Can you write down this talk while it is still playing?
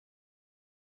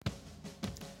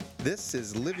This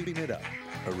is Living It Up,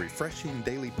 a refreshing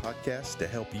daily podcast to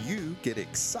help you get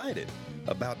excited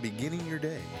about beginning your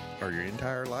day or your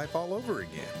entire life all over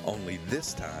again. Only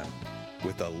this time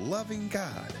with a loving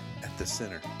God at the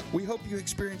center. We hope you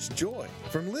experience joy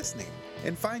from listening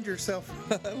and find yourself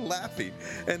laughing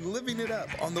and living it up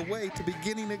on the way to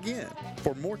beginning again.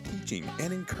 For more teaching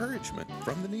and encouragement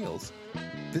from the Neils,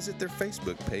 visit their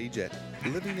Facebook page at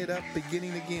Living It Up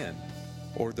Beginning Again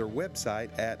or their website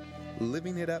at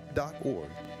livingitup.org.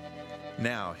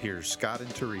 Now, here's Scott and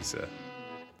Teresa.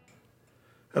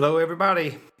 Hello,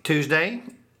 everybody. Tuesday,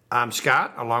 I'm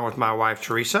Scott, along with my wife,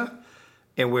 Teresa,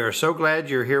 and we are so glad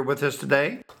you're here with us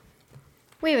today.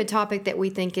 We have a topic that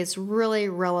we think is really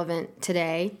relevant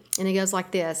today, and it goes like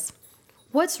this.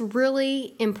 What's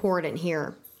really important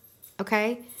here?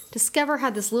 Okay? Discover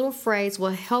how this little phrase will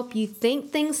help you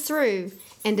think things through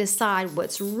and decide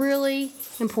what's really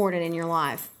important in your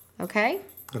life. Okay?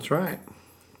 That's right.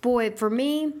 Boy, for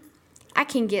me, I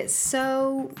can get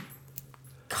so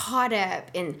caught up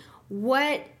in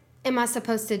what am I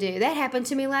supposed to do. That happened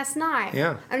to me last night.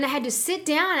 Yeah. And I had to sit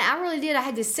down. I really did. I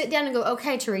had to sit down and go,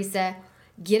 okay, Teresa,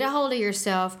 get a hold of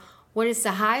yourself. What is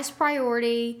the highest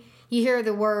priority? You hear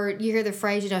the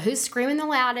phrase, who's screaming the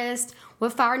loudest?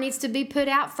 What fire needs to be put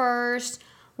out first?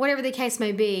 Whatever the case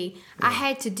may be. Yeah. I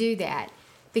had to do that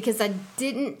because I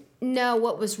didn't know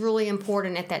what was really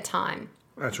important at that time.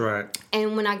 That's right.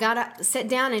 And when I sat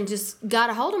down and just got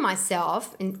a hold of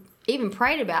myself and even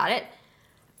prayed about it,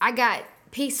 I got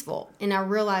peaceful and I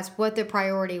realized what the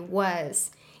priority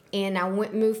was. And I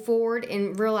moved forward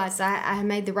and realized I had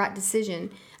made the right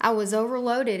decision. I was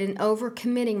overloaded and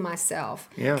overcommitting myself.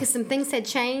 Yeah. Because some things had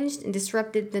changed and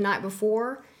disrupted the night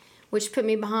before, which put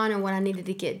me behind on what I needed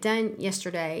to get done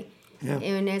yesterday. Yeah.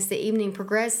 And as the evening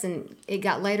progressed and it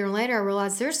got later and later, I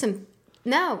realized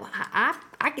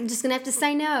I'm just gonna have to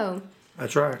say no.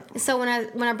 That's right. So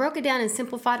when I broke it down and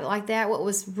simplified it like that, what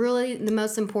was really the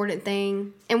most important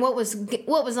thing, and what was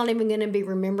not even going to be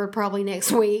remembered probably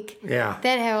next week. Yeah.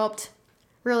 That helped.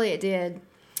 Really, it did.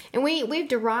 And we've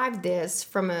derived this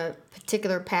from a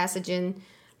particular passage in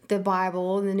the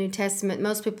Bible, in the New Testament.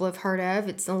 Most people have heard of.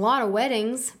 It's a lot of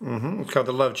weddings. Mm-hmm. It's called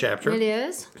the love chapter. It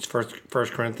is. It's 1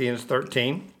 Corinthians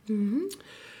 13,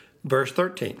 verse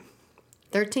 13.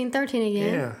 13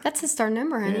 again. Yeah. That's a star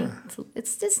number, honey. Yeah.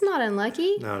 It's not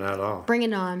unlucky. No, not at all. Bring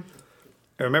it on.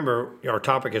 And remember, our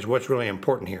topic is what's really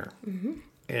important here. Mm-hmm.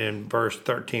 In verse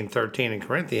 13 in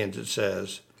Corinthians, it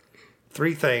says,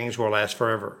 3 things will last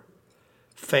forever: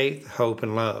 faith, hope,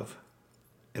 and love.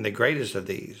 And the greatest of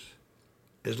these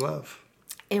is love.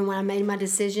 And when I made my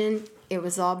decision, it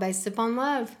was all based upon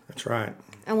love. That's right.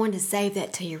 I wanted to save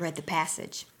that till you read the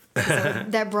passage. So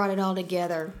that brought it all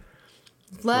together.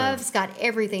 Love's got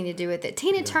everything to do with it.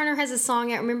 Tina Turner has a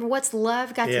song out. Remember, what's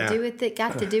love got to do with it?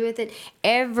 Got to do with it.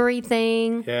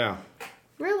 Everything. Yeah.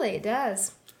 Really, it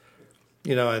does.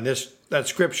 And that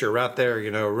scripture right there,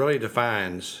 really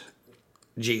defines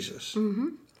Jesus.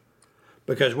 Mm-hmm.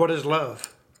 Because what is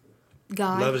love?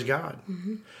 God. Love is God.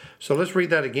 Mm-hmm. So let's read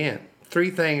that again. 3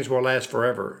 things will last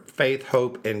forever: faith,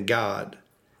 hope, and God.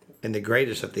 And the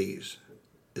greatest of these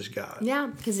is God. Yeah,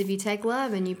 because if you take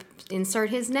love and you insert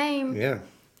His name,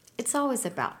 it's always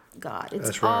about God.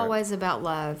 It's always about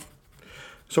love.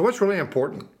 So what's really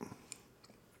important?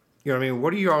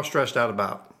 What are you all stressed out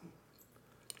about?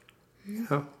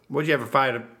 What did you have a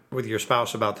fight with your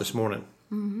spouse about this morning?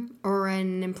 Mm-hmm. Or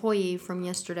an employee from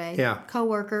yesterday. Yeah.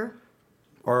 Coworker.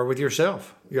 Or with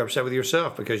yourself. You're upset with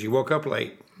yourself because you woke up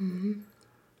late. Mm-hmm.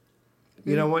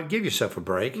 You know what? Give yourself a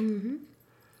break. Mm-hmm.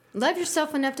 Love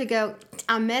yourself enough to go,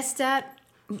 I messed up.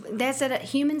 That's that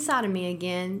human side of me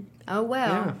again. Oh,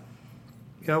 well.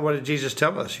 Yeah. What did Jesus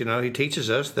tell us? He teaches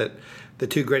us that the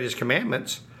 2 greatest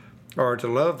commandments are to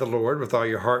love the Lord with all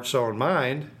your heart, soul, and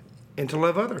mind, and to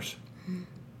love others. Mm-hmm.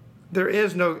 There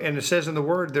is no, and it says in the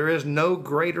Word, there is no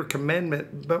greater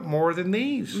commandment but more than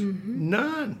these. Mm-hmm.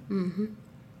 None. Mm-hmm.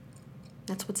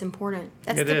 That's what's important.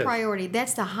 That's the priority.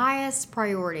 That's the highest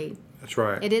priority. That's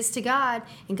right. It is to God,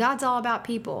 and God's all about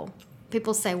people.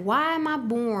 People say, why am I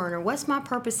born, or what's my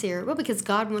purpose here? Well, because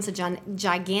God wants a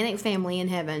gigantic family in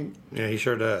heaven. Yeah, He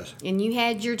sure does. And you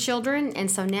had your children, and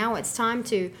so now it's time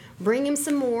to bring Him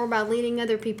some more by leading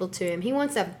other people to Him. He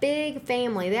wants a big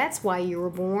family. That's why you were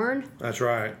born. That's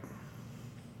right.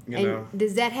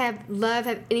 Does love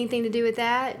have anything to do with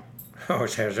that? Oh,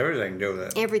 it has everything to do with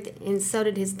it. Everything. And so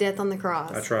did His death on the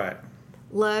cross. That's right.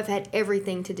 Love had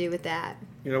everything to do with that.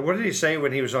 What did He say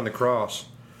when He was on the cross?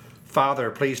 Father,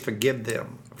 please forgive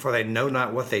them, for they know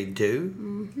not what they do.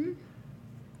 Mm-hmm.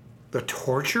 The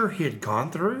torture He had gone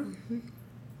through? Mm-hmm.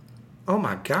 Oh,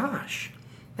 my gosh.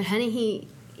 But, honey,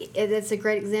 that's a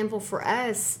great example for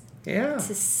us Yeah.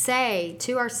 to say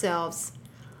to ourselves,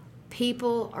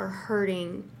 people are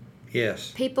hurting.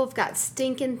 Yes. People have got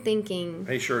stinking thinking.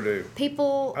 They sure do.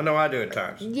 People, I know I do at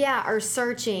times. yeah, are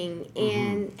searching,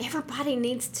 and everybody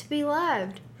needs to be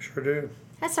loved. Sure do.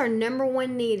 That's our number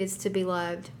one need, is to be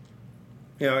loved.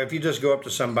 You know, if you just go up to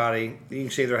somebody, you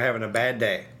can see they're having a bad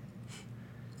day.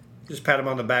 Just pat them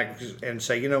on the back and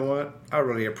say, you know what? I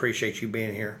really appreciate you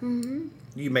being here. Mm-hmm.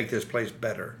 You make this place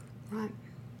better. Right.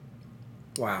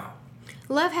 Wow.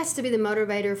 Love has to be the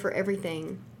motivator for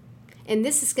everything. And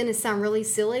this is going to sound really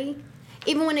silly.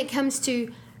 Even when it comes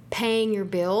to paying your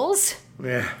bills,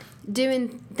 Yeah.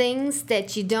 doing things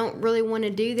that you don't really want to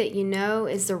do that you know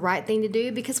is the right thing to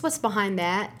do. Because what's behind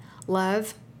that?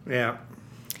 Love. Yeah.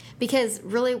 Because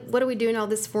really, what are we doing all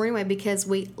this for anyway? Because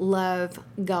we love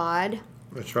God.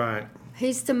 That's right.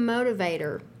 He's the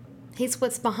motivator. He's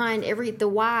what's behind the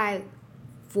why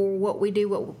for what we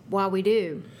do, why we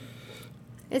do.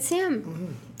 It's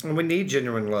Him. And we need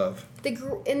genuine love.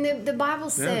 The Bible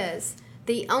says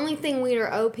the only thing we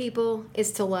owe people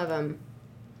is to love them.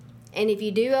 And if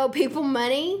you do owe people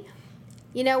money,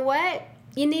 you know what?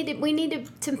 We need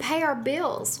to pay our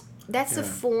bills. That's a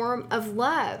form of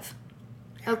love.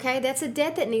 Okay, that's a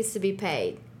debt that needs to be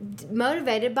paid.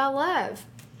 Motivated by love.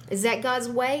 Is that God's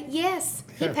way? Yes.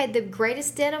 He paid the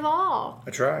greatest debt of all.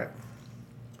 That's right.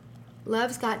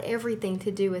 Love's got everything to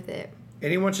do with it.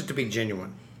 And He wants it to be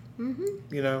genuine.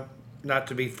 Mm-hmm. You know, not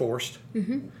to be forced.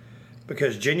 Mm-hmm.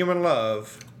 Because genuine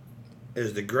love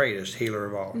is the greatest healer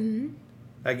of all. Mm-hmm.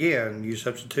 Again, you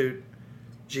substitute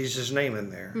Jesus' name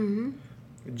in there. Mm-hmm.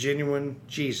 Genuine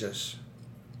Jesus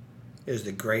is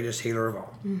the greatest healer of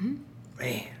all. Mm-hmm.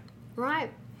 Man.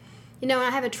 Right. You know,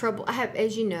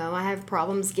 as you know, I have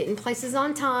problems getting places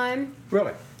on time.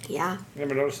 Really? Yeah.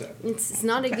 Never noticed that. It's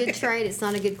not a good trait. It's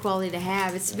not a good quality to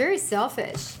have. It's very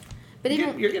selfish. But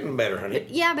You're getting better, honey.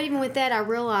 Yeah, but even with that, I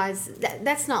realize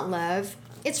that's not love.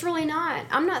 It's really not.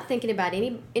 I'm not thinking about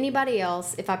anybody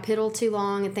else. If I piddle too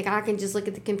long and think I can just look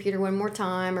at the computer one more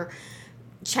time, or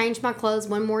change my clothes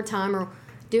one more time, or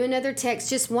do another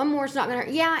text, just one more is not going to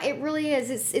hurt. Yeah, it really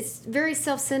is. It's very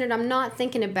self-centered. I'm not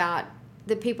thinking about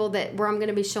the people where I'm going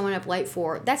to be showing up late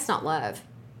for. That's not love.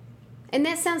 And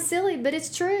that sounds silly, but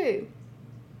it's true.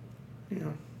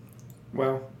 Yeah.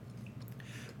 Well,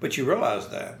 but you realize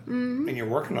that, and you're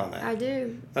working on that. I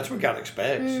do. That's what God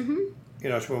expects. Mm-hmm. You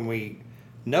know, it's when we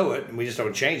know it and we just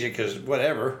don't change it because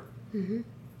whatever. Mm-hmm.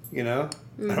 You know,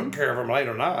 I don't care if I'm late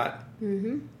or not.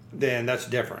 Mm-hmm. Then that's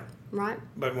different. Right.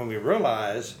 But when we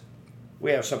realize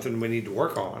we have something we need to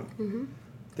work on,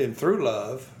 then through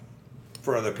love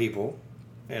for other people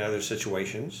and other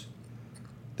situations,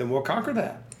 then we'll conquer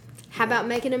that. How about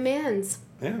making amends?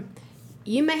 Yeah.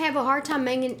 You may have a hard time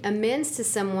making amends to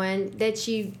someone that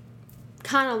you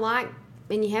kind of like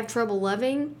and you have trouble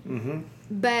loving,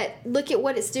 but look at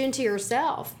what it's doing to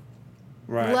yourself.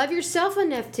 Right. Love yourself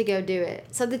enough to go do it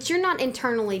so that you're not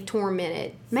internally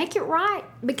tormented. Make it right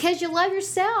because you love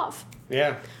yourself.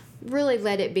 Yeah. Really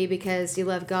let it be because you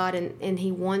love God and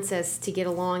He wants us to get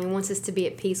along and wants us to be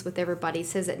at peace with everybody. He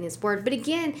says it in His Word. But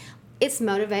again, it's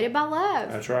motivated by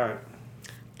love. That's right.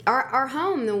 Our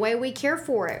home, the way we care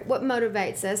for it. What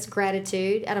motivates us?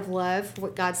 Gratitude out of love for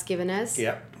what God's given us.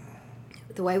 Yep.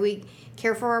 The way we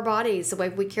care for our bodies, the way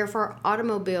we care for our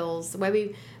automobiles, the way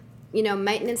we,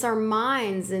 maintenance our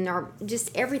minds and our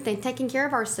just everything, taking care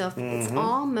of ourselves. It's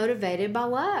all motivated by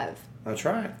love. That's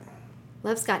right.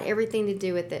 Love's got everything to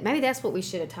do with it. Maybe that's what we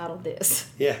should have titled this.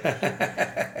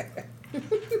 Yeah.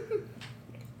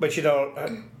 But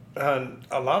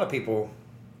a lot of people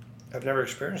have never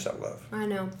experienced that love. I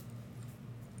know.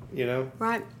 You know?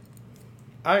 Right.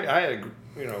 I had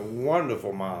a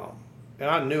wonderful mom, and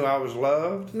I knew I was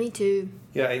loved. Me too.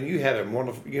 Yeah, and you have a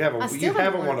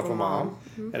wonderful mom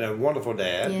and a wonderful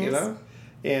dad. Yes. You know,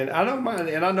 and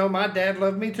I know my dad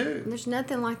loved me too. There's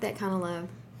nothing like that kind of love.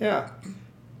 Yeah,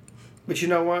 but you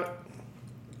know what?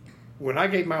 When I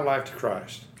gave my life to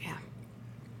Christ, yeah,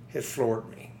 it floored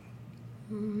me.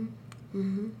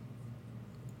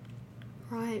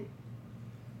 Right.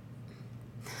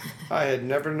 I had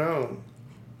never known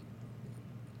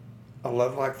a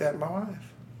love like that in my life.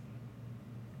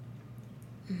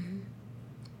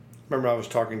 Remember, I was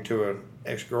talking to an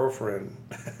ex-girlfriend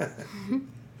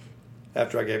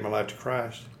after I gave my life to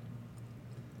Christ.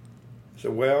 I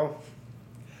said, well,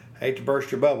 I hate to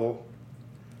burst your bubble,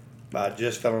 but I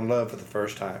just fell in love for the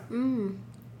first time.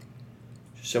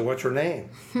 She said, what's her name?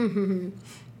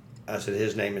 I said,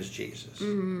 his name is Jesus.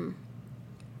 And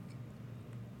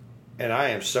I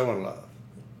am so in love.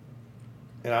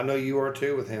 And I know you are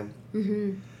too with him.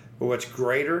 But what's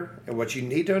greater and what you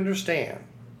need to understand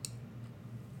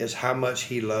is how much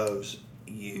he loves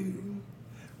you.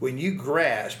 When you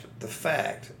grasp the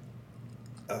fact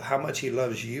of how much he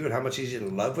loves you and how much he's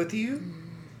in love with you,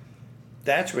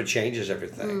 that's what changes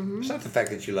everything. It's not the fact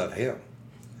that you love him.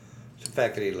 It's the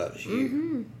fact that he loves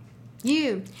you.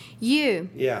 You.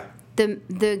 Yeah.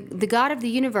 The God of the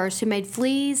universe who made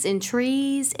fleas and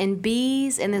trees and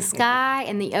bees and the sky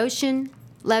and the ocean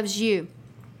loves you.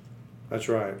 That's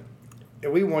right.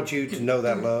 And we want you to know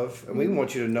that love, and we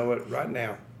want you to know it right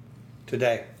now,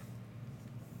 today.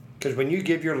 Because when you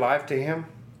give your life to him,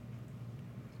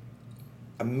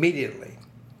 immediately,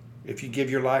 if you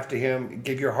give your life to him,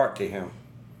 give your heart to him,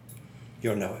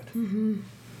 you'll know it.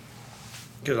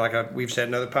 Because we've said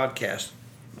in other podcasts,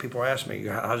 people ask me,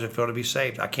 how does it feel to be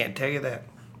saved? I can't tell you that.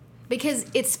 Because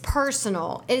it's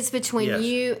personal. It's between Yes.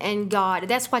 you and God.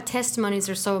 That's why testimonies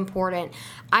are so important.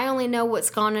 I only know what's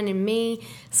going on in me.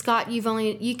 Scott, you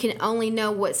can only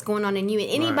know what's going on in you. And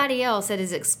anybody else that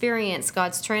has experienced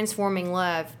God's transforming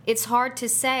love, it's hard to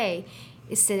say.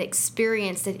 It's an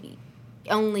experience that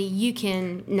only you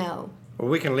can know. Well,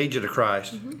 we can lead you to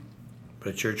Christ, but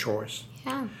it's your choice.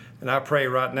 Yeah. And I pray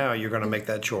right now you're going to make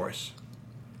that choice.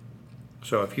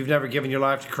 So if you've never given your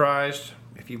life to Christ,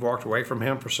 if you've walked away from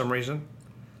him for some reason,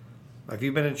 if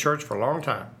you've been in church for a long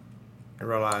time and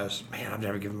realize, man, I've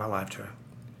never given my life to him,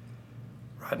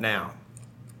 right now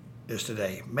is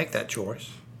today. Make that choice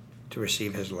to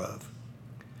receive his love.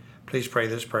 Please pray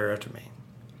this prayer after me.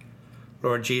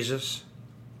 Lord Jesus,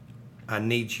 I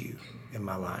need you in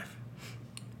my life.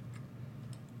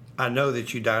 I know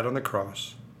that you died on the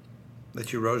cross,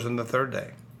 that you rose on the third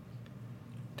day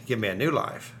to give me a new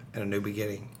life and a new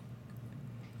beginning.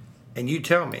 And you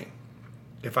tell me,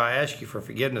 if I ask you for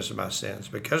forgiveness of my sins,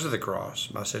 because of the cross,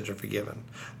 my sins are forgiven.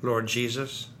 Lord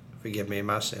Jesus, forgive me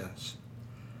my sins.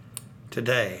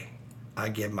 Today, I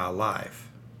give my life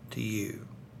to you.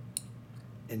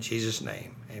 In Jesus'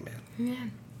 name, amen. Yeah.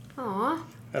 Aw,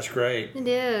 That's great. it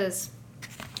is.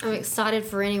 I'm excited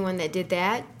for anyone that did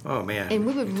that. Oh, man. And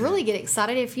we would really get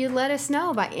excited if you'd let us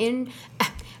know by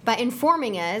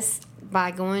informing us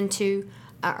by going to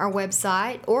our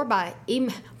website or by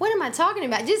email. What am I talking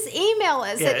about? Just email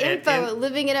us at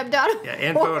info@livingitup.org. Yeah,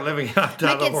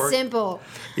 info@livingitup.org. Make it simple.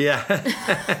 Yeah.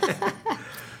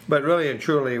 But really and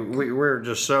truly, we're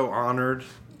just so honored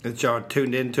that y'all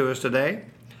tuned in to us today.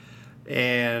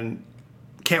 And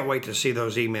can't wait to see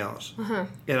those emails.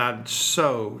 And I'm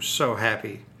so, so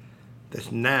happy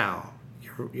that now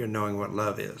you're knowing what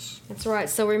love is. That's right.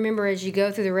 So remember, as you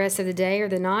go through the rest of the day or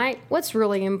the night, what's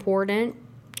really important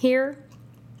here?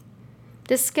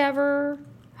 Discover,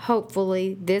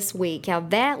 hopefully, this week how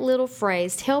that little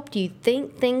phrase helped you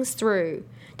think things through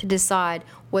to decide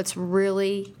what's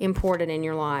really important in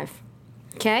your life.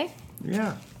 Okay?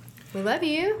 Yeah. We love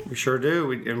you. We sure do.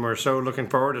 And we're so looking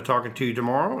forward to talking to you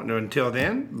tomorrow. And until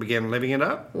then, begin living it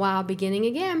up. While beginning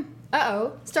again.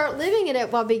 Start living it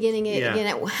up while beginning it again.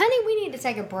 Honey, we need to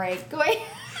take a break. Go ahead.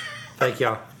 Thank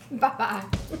y'all.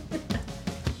 Bye-bye.